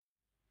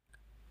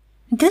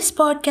This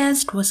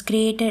podcast was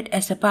created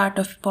as a part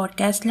of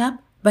Podcast Lab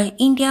by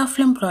India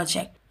Film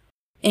Project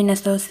in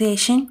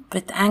association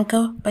with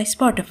Anchor by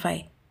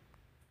Spotify.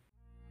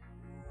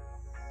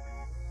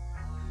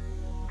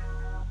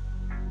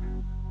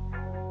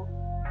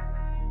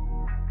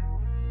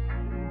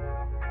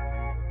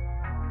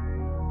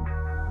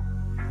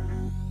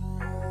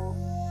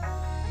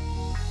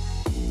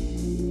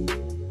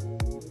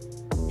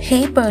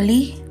 Hey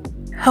Pearly,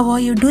 how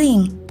are you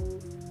doing?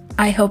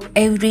 I hope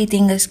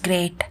everything is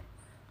great.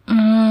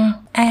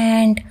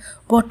 And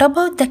what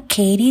about the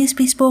caries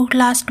we spoke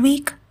last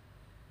week?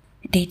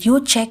 Did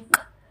you check?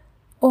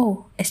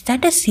 Oh, is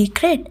that a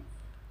secret?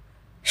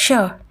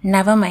 Sure,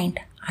 never mind.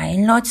 I'll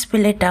not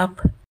spill it up.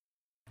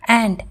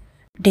 And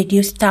did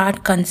you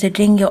start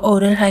considering your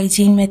oral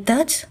hygiene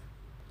methods?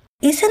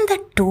 Isn't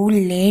that too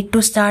late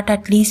to start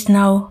at least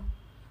now?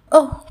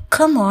 Oh,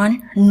 come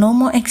on, no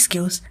more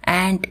excuse.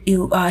 And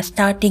you are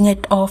starting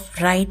it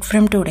off right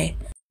from today.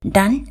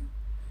 Done?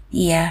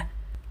 Yeah,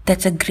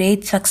 that's a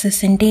great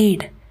success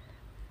indeed.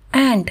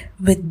 And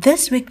with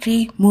this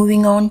victory,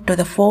 moving on to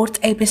the 4th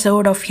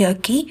episode of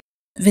Yerki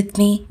with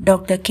me,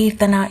 Dr.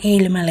 Keerthana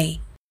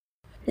Elumalai.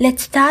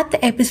 Let's start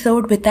the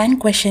episode with an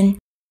question,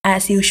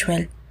 as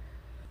usual.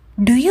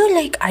 Do you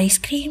like ice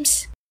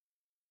creams?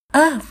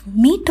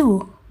 Me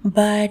too.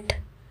 But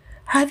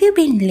have you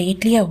been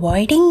lately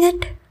avoiding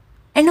it?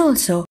 And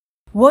also,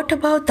 what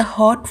about the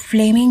hot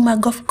flaming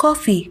mug of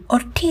coffee or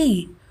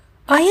tea?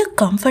 Are you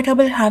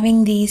comfortable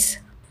having these?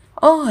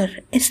 Or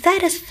is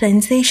there a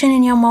sensation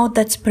in your mouth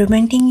that's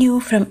preventing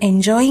you from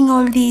enjoying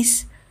all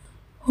these?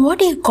 What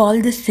do you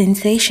call this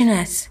sensation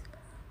as?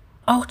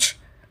 Ouch,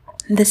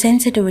 the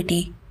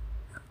sensitivity.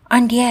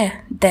 And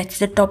yeah, that's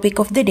the topic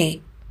of the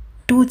day.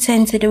 Tooth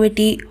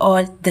sensitivity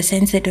or the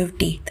sensitive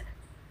teeth.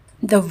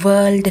 The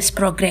world is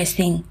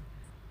progressing.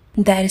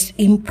 There is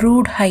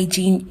improved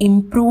hygiene,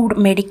 improved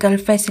medical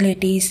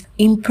facilities,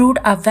 improved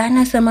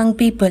awareness among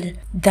people,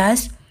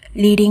 thus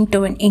leading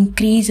to an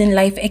increase in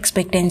life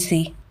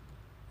expectancy.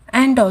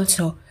 And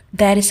also,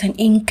 there is an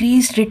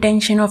increased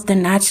retention of the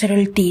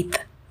natural teeth.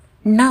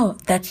 Now,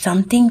 that's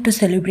something to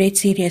celebrate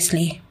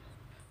seriously.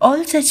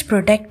 All such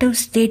productive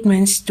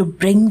statements to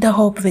bring the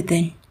hope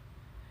within.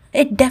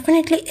 It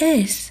definitely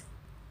is.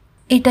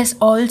 It has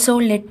also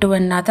led to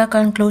another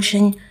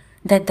conclusion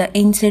that the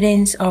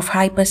incidence of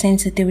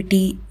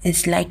hypersensitivity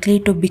is likely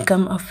to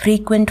become a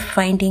frequent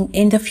finding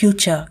in the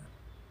future.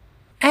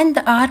 And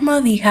the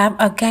armor we have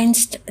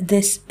against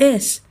this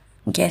is,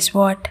 guess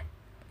what?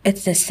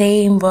 It's the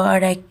same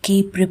word I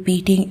keep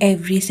repeating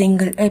every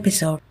single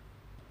episode.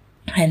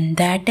 And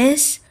that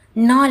is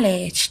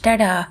knowledge.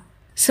 Tada!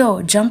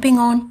 So, jumping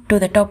on to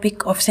the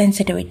topic of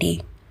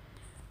sensitivity.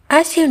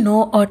 As you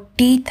know, our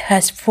teeth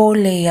has 4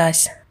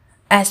 layers,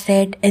 as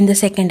said in the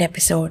 2nd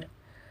episode.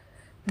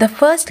 The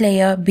first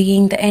layer,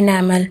 being the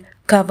enamel,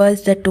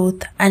 covers the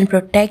tooth and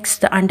protects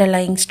the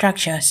underlying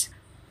structures.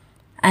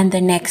 And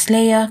the next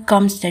layer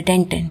comes the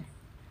dentin.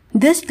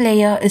 This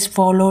layer is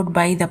followed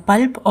by the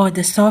pulp or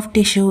the soft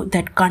tissue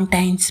that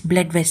contains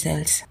blood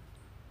vessels.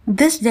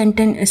 This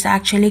dentin is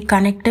actually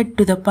connected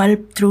to the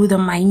pulp through the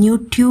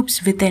minute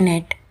tubes within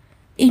it.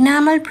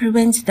 Enamel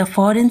prevents the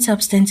foreign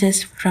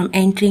substances from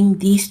entering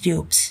these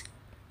tubes.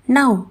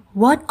 Now,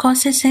 what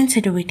causes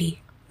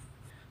sensitivity?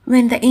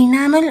 When the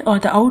enamel or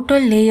the outer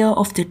layer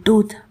of the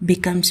tooth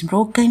becomes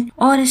broken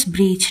or is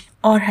breached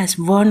or has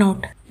worn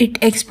out,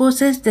 it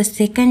exposes the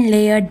second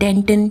layer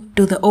dentin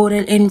to the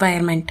oral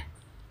environment.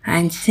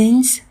 And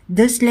since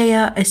this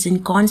layer is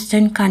in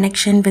constant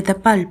connection with the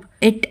pulp,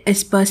 it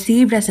is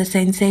perceived as a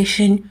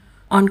sensation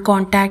on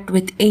contact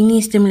with any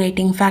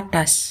stimulating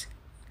factors.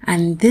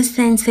 And this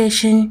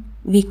sensation,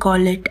 we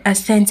call it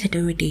as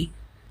sensitivity.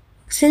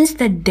 Since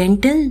the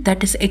dentin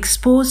that is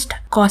exposed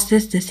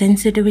causes the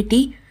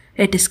sensitivity,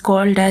 it is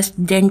called as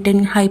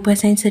dentin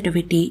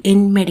hypersensitivity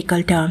in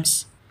medical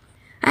terms.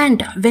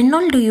 And when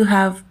all do you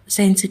have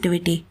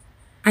sensitivity?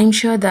 I'm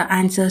sure the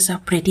answers are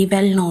pretty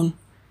well known.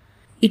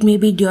 It may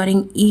be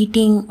during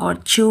eating or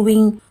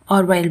chewing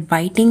or while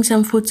biting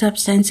some food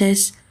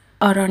substances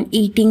or on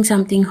eating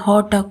something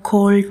hot or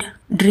cold,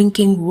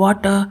 drinking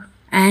water,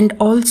 and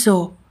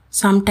also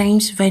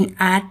sometimes when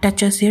air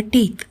touches your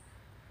teeth.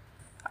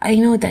 I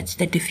know that's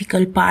the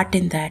difficult part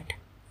in that.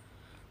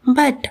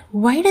 But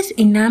why does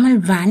enamel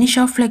vanish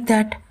off like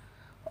that?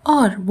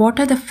 Or what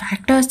are the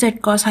factors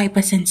that cause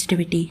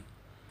hypersensitivity?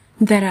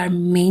 There are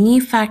many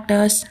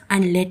factors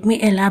and let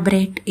me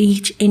elaborate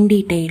each in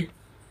detail.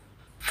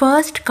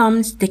 First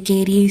comes the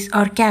caries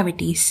or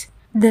cavities,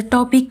 the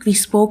topic we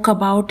spoke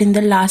about in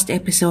the last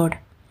episode.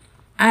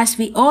 As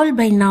we all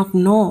by now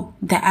know,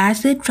 the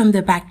acid from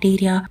the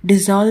bacteria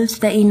dissolves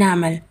the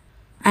enamel,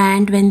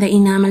 and when the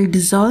enamel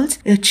dissolves,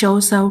 it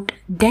shows out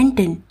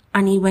dentin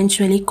and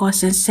eventually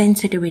causes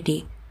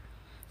sensitivity.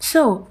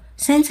 So,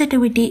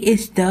 sensitivity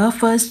is the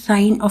first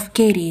sign of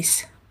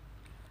caries.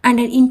 And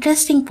an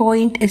interesting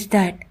point is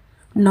that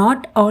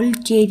not all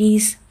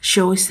caries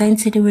show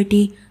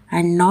sensitivity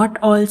and not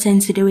all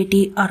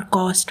sensitivity are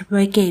caused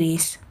by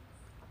caries.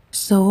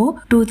 So,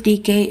 tooth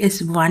decay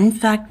is one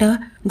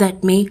factor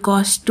that may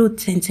cause tooth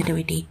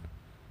sensitivity.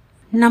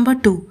 Number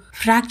 2.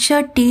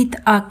 Fractured teeth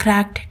or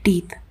cracked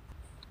teeth.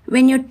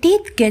 When your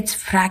teeth gets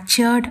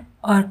fractured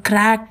or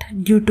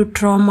cracked due to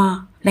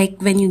trauma,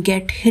 like when you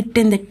get hit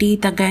in the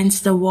teeth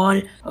against the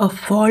wall, a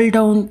fall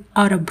down,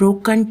 or a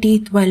broken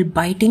teeth while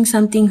biting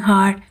something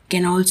hard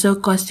can also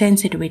cause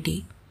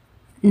sensitivity.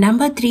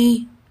 Number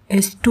 3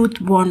 is tooth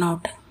worn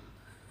out.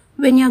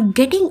 When you're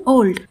getting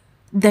old,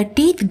 the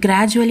teeth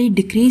gradually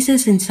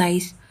decreases in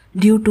size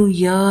due to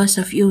years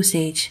of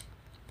usage,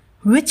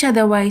 which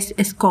otherwise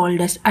is called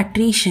as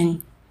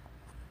attrition.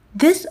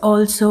 This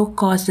also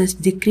causes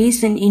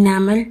decrease in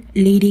enamel,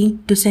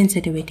 leading to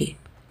sensitivity.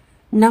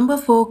 Number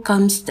 4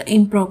 comes the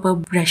improper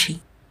brushing.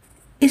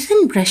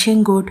 Isn't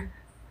brushing good?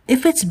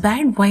 If it's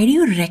bad, why do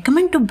you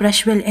recommend to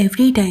brush well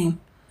every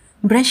time?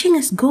 Brushing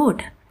is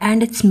good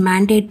and it's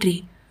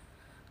mandatory.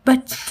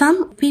 But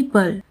some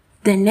people,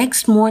 the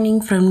next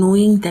morning from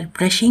knowing that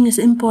brushing is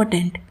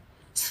important,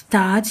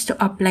 starts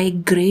to apply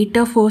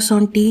greater force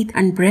on teeth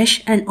and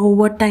brush and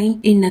over time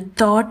in a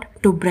thought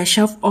to brush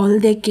off all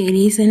their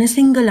caries in a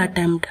single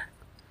attempt.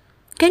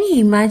 Can you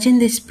imagine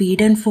the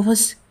speed and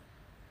force?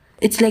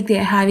 It's like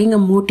they're having a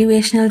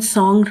motivational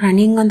song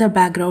running on the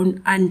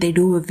background and they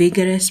do a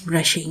vigorous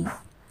brushing.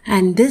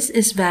 And this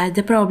is where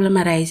the problem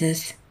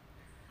arises.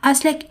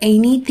 As like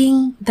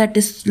anything that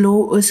is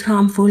slow is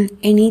harmful,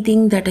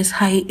 anything that is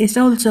high is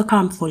also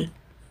harmful.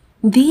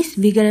 These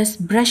vigorous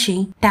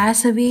brushing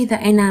tears away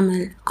the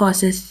enamel,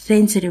 causes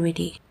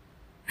sensitivity.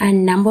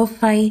 And number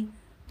 5,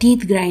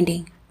 teeth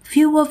grinding.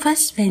 Few of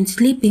us when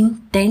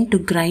sleeping tend to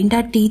grind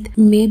our teeth,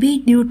 maybe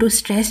due to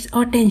stress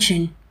or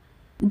tension.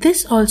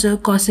 This also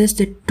causes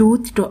the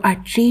tooth to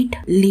attrit,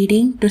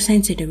 leading to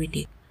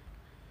sensitivity.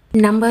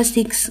 Number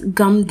 6,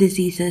 gum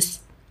diseases.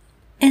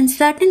 In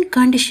certain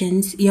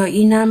conditions, your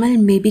enamel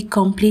may be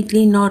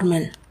completely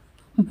normal.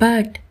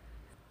 But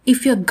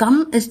if your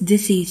gum is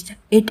diseased,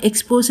 it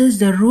exposes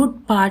the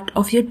root part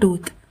of your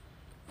tooth.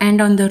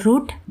 And on the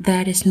root,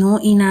 there is no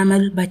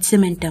enamel but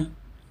cementum.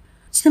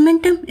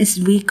 Cementum is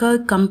weaker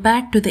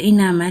compared to the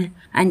enamel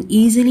and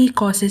easily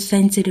causes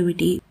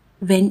sensitivity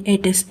when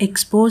it is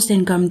exposed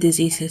in gum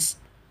diseases.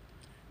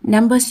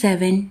 Number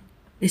 7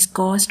 is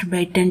caused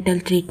by dental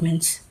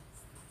treatments.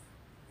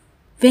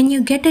 When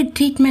you get a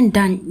treatment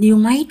done, you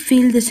might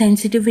feel the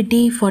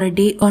sensitivity for a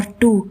day or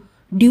two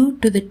due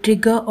to the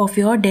trigger of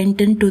your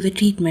dentin to the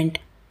treatment,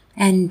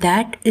 and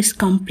that is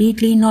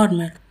completely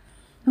normal.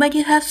 But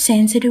you have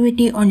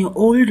sensitivity on your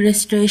old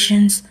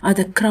restorations or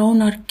the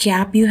crown or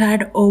cap you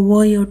had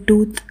over your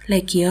tooth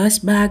like years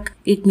back.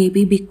 It may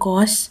be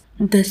because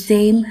the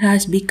same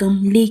has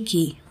become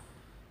leaky.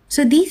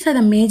 So these are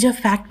the major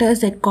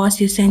factors that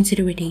cause you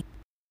sensitivity.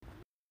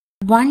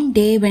 One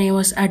day when I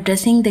was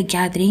addressing the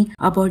gathering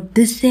about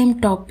this same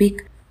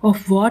topic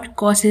of what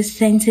causes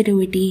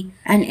sensitivity,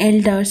 an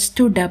elder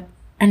stood up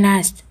and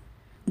asked,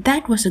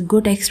 "That was a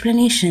good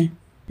explanation.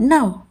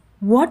 Now,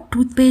 what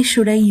toothpaste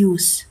should I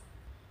use?"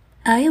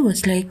 I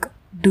was like,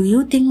 "Do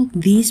you think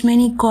these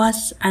many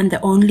costs and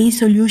the only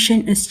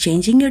solution is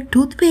changing your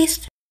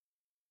toothpaste?"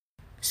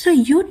 So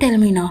you tell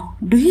me now,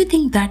 do you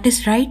think that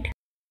is right?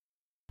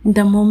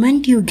 The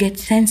moment you get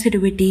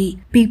sensitivity,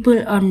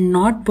 people are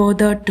not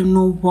bothered to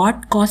know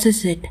what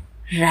causes it,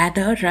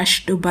 rather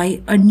rush to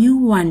buy a new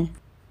one.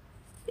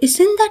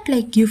 Isn't that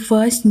like you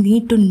first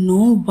need to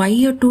know why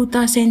your teeth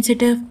are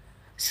sensitive?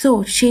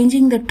 So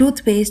changing the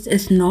toothpaste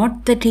is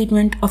not the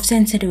treatment of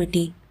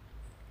sensitivity.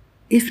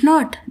 If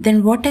not,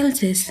 then what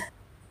else is?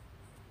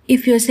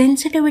 If your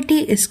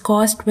sensitivity is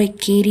caused by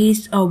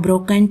caries or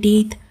broken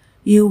teeth,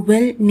 you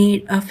will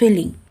need a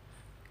filling.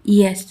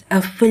 Yes,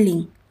 a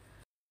filling.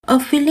 A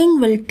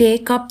filling will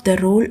take up the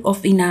role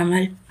of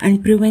enamel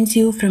and prevents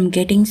you from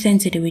getting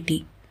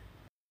sensitivity.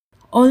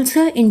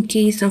 Also, in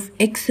case of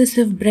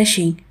excessive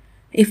brushing,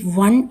 if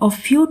one or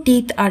few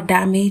teeth are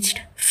damaged,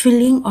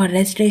 filling or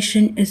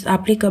restoration is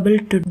applicable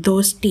to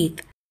those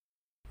teeth.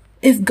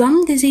 If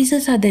gum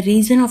diseases are the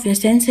reason of your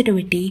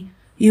sensitivity,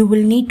 you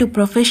will need to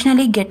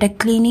professionally get a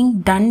cleaning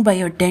done by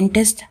your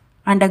dentist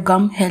and a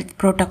gum health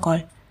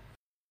protocol.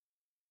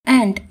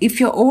 And if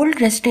your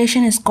old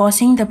restoration is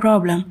causing the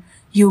problem,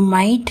 you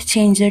might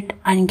change it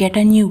and get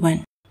a new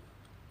one.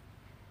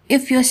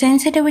 If your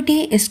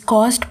sensitivity is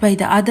caused by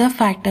the other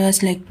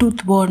factors like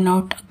tooth worn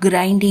out,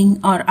 grinding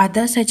or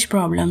other such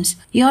problems,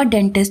 your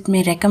dentist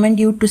may recommend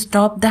you to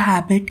stop the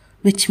habit,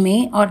 which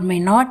may or may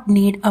not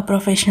need a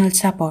professional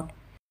support,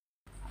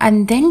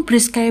 and then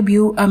prescribe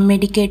you a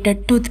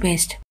medicated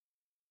toothpaste.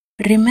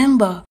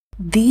 Remember,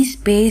 these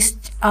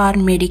pastes are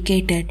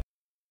medicated.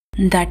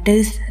 That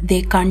is,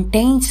 they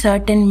contain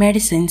certain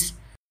medicines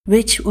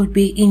which would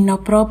be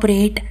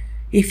inappropriate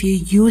if you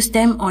use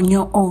them on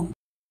your own.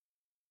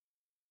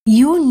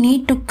 You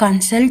need to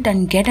consult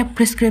and get a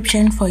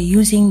prescription for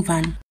using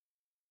one.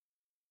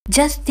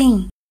 Just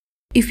think,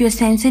 if your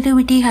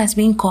sensitivity has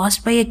been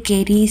caused by a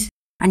caries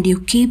and you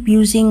keep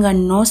using a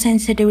no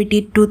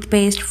sensitivity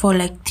toothpaste for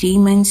like 3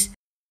 months,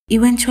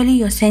 eventually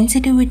your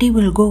sensitivity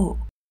will go.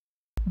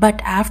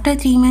 But after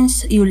 3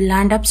 months, you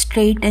land up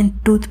straight in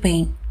tooth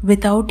pain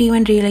without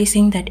even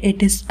realizing that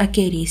it is a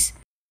caries.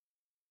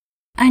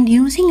 And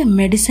using a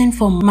medicine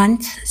for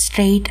months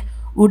straight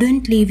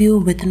wouldn't leave you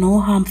with no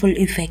harmful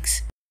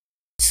effects.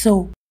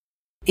 So,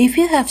 if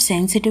you have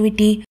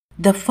sensitivity,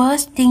 the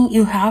first thing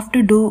you have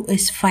to do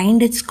is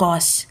find its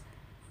cause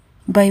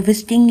by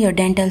visiting your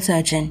dental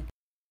surgeon.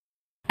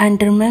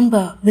 And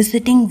remember,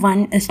 visiting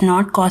one is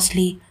not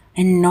costly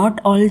and not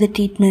all the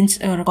treatments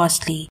are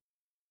costly.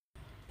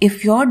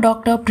 If your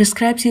doctor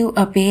prescribes you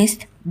a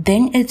paste,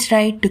 then it's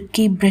right to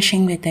keep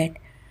brushing with it.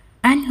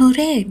 And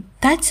hooray,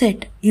 that's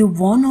it, you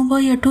won over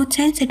your tooth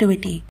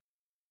sensitivity.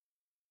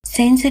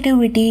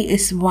 Sensitivity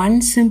is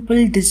one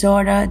simple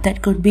disorder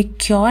that could be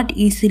cured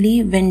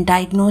easily when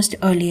diagnosed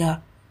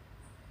earlier.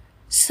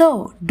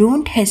 So,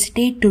 don't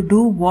hesitate to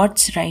do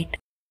what's right.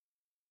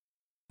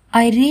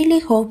 I really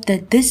hope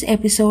that this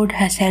episode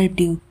has helped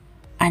you,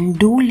 and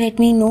do let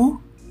me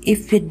know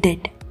if it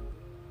did.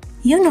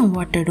 You know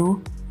what to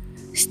do.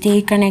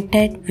 Stay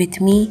connected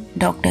with me,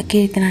 Dr.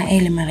 Kirtana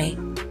Elimare,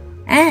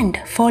 and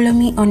follow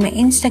me on my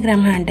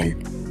Instagram handle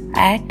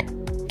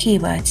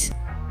 @keywords.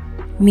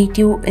 Meet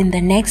you in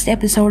the next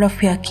episode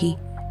of Your Key.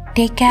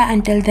 Take care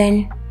until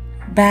then.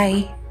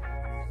 Bye.